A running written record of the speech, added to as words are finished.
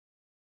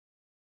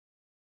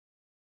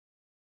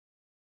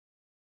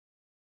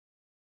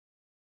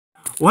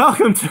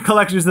Welcome to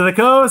Collectors of the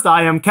Coast.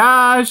 I am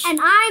Cash. And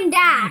I'm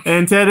Dash.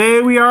 And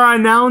today we are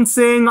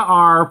announcing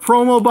our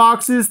promo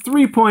boxes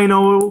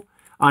 3.0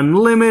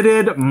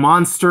 Unlimited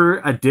Monster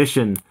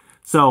Edition.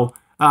 So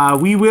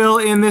we will,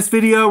 in this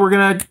video,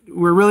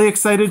 we're really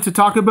excited to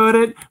talk about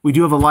it. We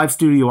do have a live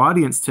studio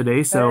audience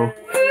today, so...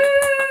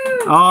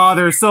 Oh,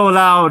 they're so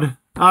loud.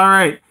 All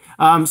right.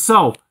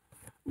 So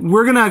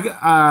we're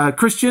gonna,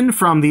 Christian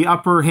from the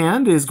Upper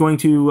Hand is going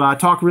to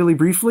talk really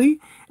briefly,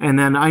 and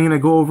then I'm gonna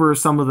go over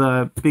some of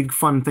the big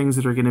fun things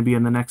that are gonna be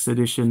in the next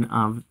edition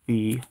of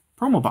the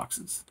promo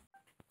boxes.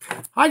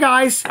 Hi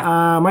guys,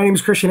 my name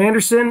is Christian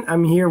Anderson.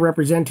 I'm here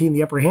representing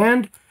the Upper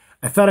Hand.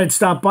 I thought I'd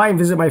stop by and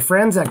visit my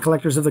friends at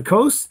Collectors of the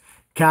Coast,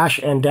 Cash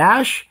and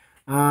Dash.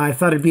 I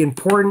thought it'd be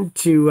important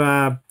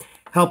to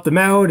help them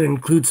out and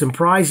include some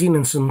prizing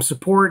and some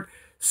support.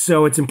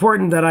 So it's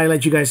important that I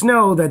let you guys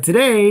know that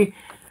today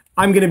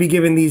I'm going to be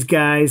giving these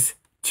guys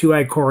 2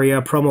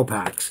 Ikoria promo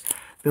packs.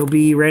 They'll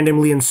be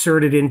randomly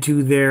inserted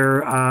into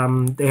their,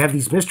 they have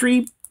these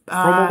mystery...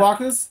 promo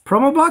boxes?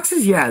 Promo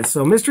boxes, yeah.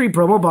 So mystery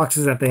promo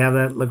boxes that they have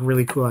that look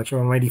really cool.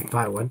 Actually, I might even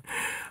buy one.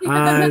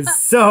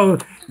 So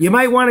you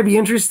might want to be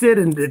interested,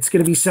 and it's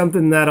going to be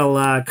something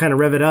that'll kind of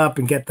rev it up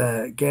and get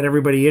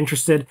everybody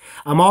interested.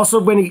 I'm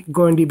also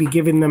going to be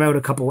giving them out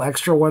a couple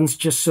extra ones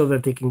just so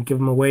that they can give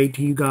them away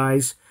to you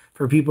guys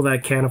for people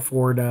that can't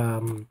afford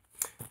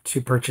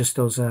to purchase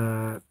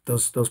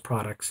those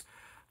products.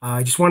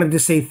 I just wanted to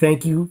say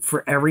thank you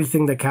for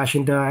everything that Cash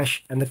and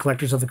Dash and the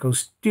Collectors of the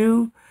Coast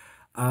do.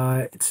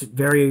 It's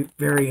very,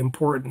 very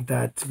important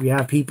that we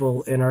have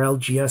people in our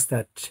LGS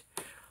that,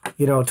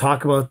 you know,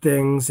 talk about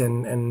things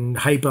and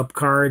hype up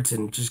cards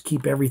and just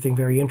keep everything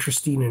very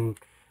interesting and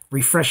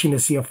refreshing to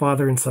see a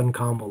father and son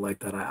combo like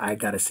that. I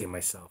gotta say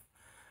myself.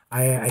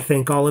 I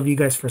thank all of you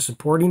guys for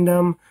supporting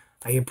them.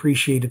 I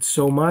appreciate it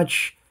so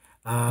much.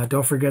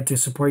 Don't forget to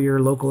support your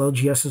local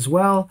LGS as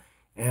well.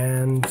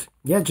 And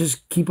yeah,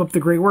 just keep up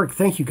the great work.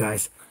 Thank you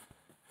guys.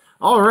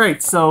 All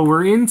right, so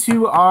we're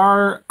into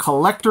our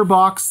collector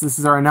box. This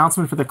is our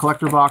announcement for the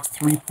collector box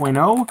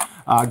 3.0,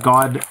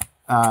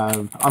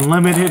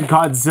 Unlimited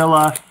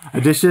Godzilla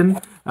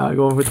Edition,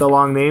 going with the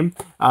long name.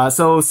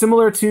 So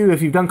similar to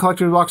if you've done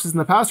collector boxes in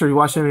the past or you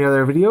watched any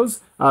other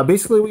videos,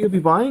 basically what you'll be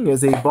buying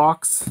is a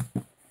box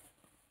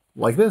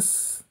like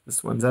this.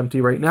 This one's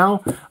empty right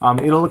now.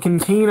 It'll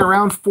contain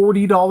around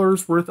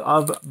 $40 worth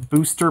of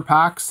booster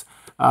packs.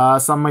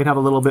 Some might have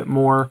a little bit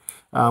more.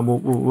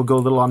 We'll go a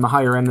little on the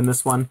higher end in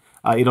this one.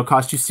 It'll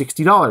cost you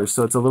 $60,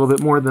 so it's a little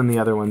bit more than the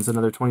other ones,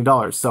 another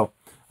 $20. So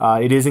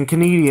it is in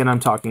Canadian I'm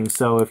talking,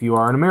 so if you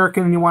are an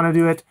American and you want to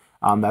do it,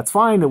 that's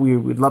fine. We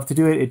would love to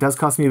do it. It does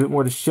cost me a bit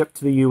more to ship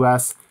to the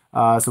US,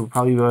 so we'll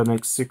probably go an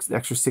extra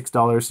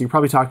 $6. So you're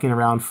probably talking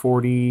around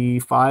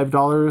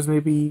 $45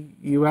 maybe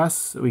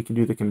US. We can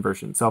do the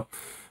conversion. So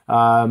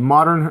so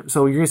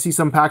you're going to see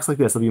some packs like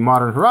this. There'll be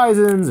Modern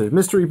Horizons, there's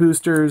Mystery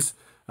Boosters,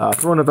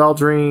 Throne of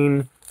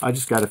Eldraine. I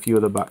just got a few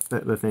of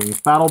the things.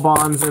 Battle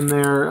Bonds in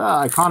there.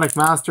 Iconic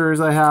Masters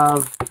I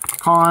have.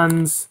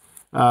 Cons.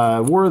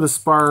 War of the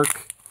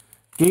Spark.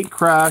 Gate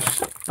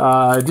Crash.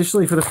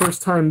 Additionally, for the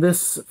first time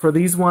for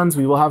these ones,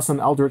 we will have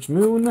some Eldrich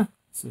Moon.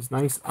 This is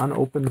nice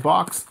unopened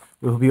box.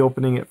 We'll be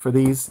opening it for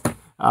these.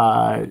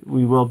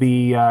 We will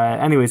be,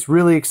 anyways,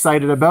 really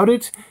excited about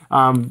it.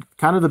 Kind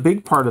of the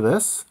big part of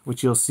this,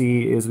 which you'll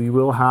see, is we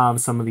will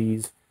have some of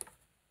these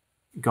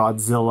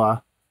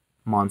Godzilla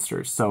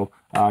monsters. So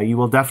you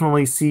will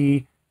definitely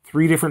see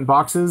 3 different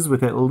boxes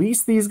with at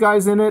least these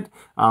guys in it.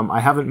 I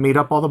haven't made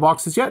up all the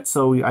boxes yet,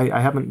 so I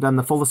haven't done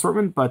the full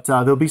assortment, but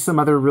there'll be some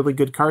other really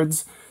good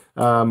cards.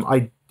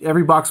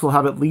 Every box will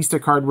have at least a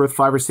card worth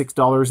 $5 or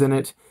 $6 in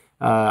it.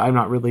 I'm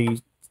not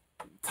really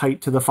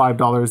tight to the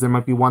 $5. There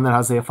might be one that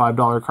has a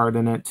 $5 card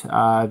in it.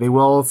 They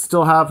will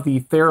still have the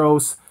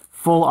Theros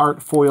full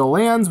art foil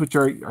lands, which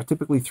are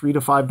typically $3 to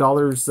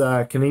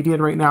 $5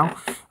 Canadian right now,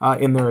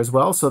 in there as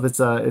well. So it's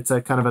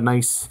a kind of a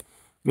nice.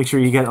 Make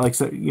sure you get like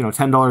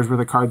 $10 worth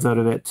of cards out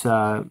of it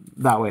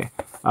that way.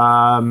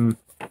 To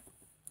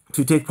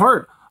take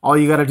part, all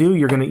you got to do,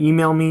 you're going to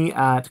email me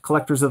at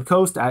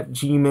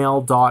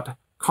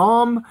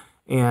collectorsofthecoast@gmail.com,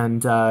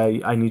 and I'm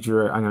going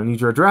to need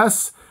your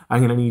address. I'm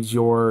going to need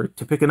to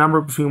pick a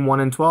number between 1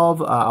 and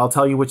 12. I'll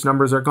tell you which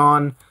numbers are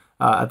gone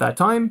at that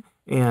time.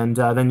 And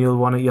then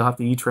you'll have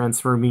to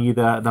e-transfer me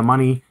the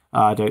money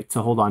to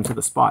hold on to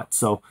the spot.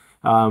 So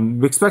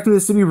expecting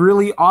this to be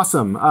really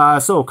awesome.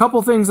 So a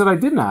couple things that I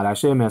didn't add,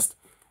 actually I missed.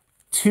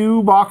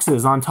 2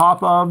 boxes on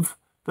top of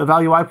the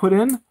value I put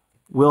in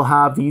will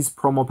have these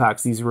promo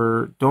packs. These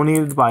were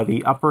donated by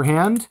the Upper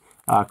Hand,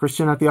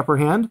 Christian at the Upper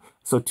Hand.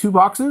 So 2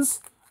 boxes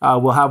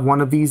will have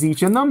one of these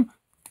each in them.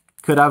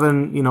 Could have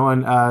an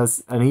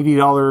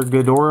 $80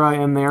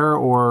 Ghidorah in there,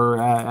 or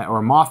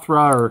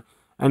Mothra, or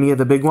any of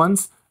the big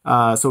ones.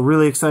 So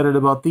really excited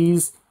about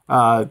these.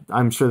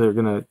 I'm sure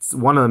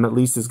one of them at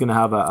least is gonna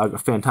have a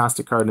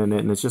fantastic card in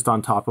it, and it's just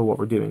on top of what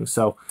we're doing.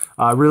 So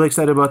really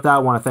excited about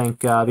that. Want to thank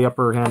the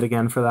Upper Hand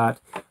again for that.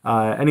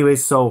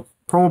 Anyways, so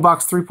promo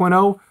box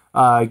 3.0.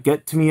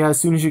 Get to me as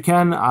soon as you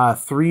can.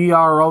 3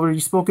 are already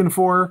spoken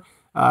for.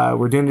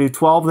 We're going to do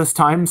 12 this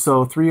time,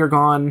 so 3 are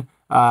gone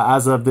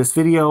as of this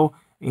video,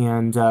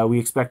 and we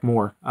expect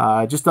more.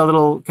 Just a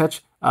little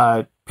catch.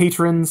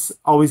 Patrons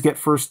always get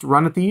first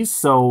run at these,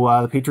 so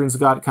the patrons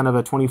got kind of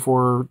a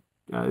 24,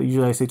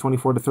 usually I say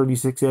 24 to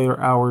 36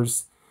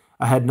 hours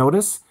ahead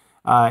notice,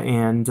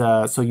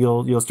 so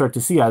you'll start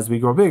to see as we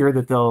grow bigger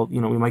that they'll, we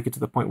might get to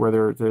the point where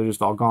they're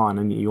just all gone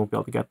and you won't be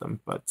able to get them.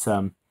 But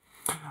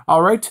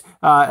all right,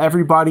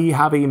 everybody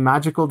have a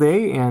magical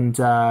day and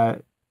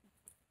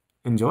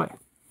enjoy.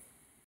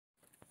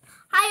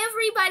 Hi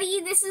everybody,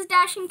 this is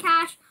Dash and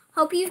Cash.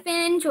 Hope you've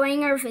been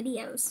enjoying our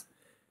videos.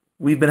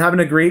 We've been having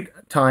a great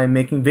time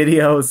making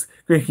videos,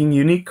 making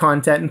unique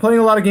content, and playing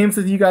a lot of games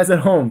with you guys at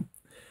home.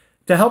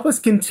 To help us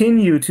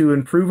continue to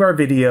improve our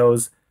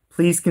videos,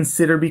 please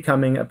consider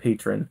becoming a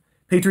patron.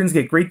 Patrons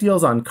get great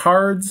deals on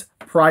cards,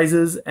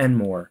 prizes, and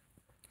more.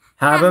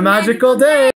 Have a magical day!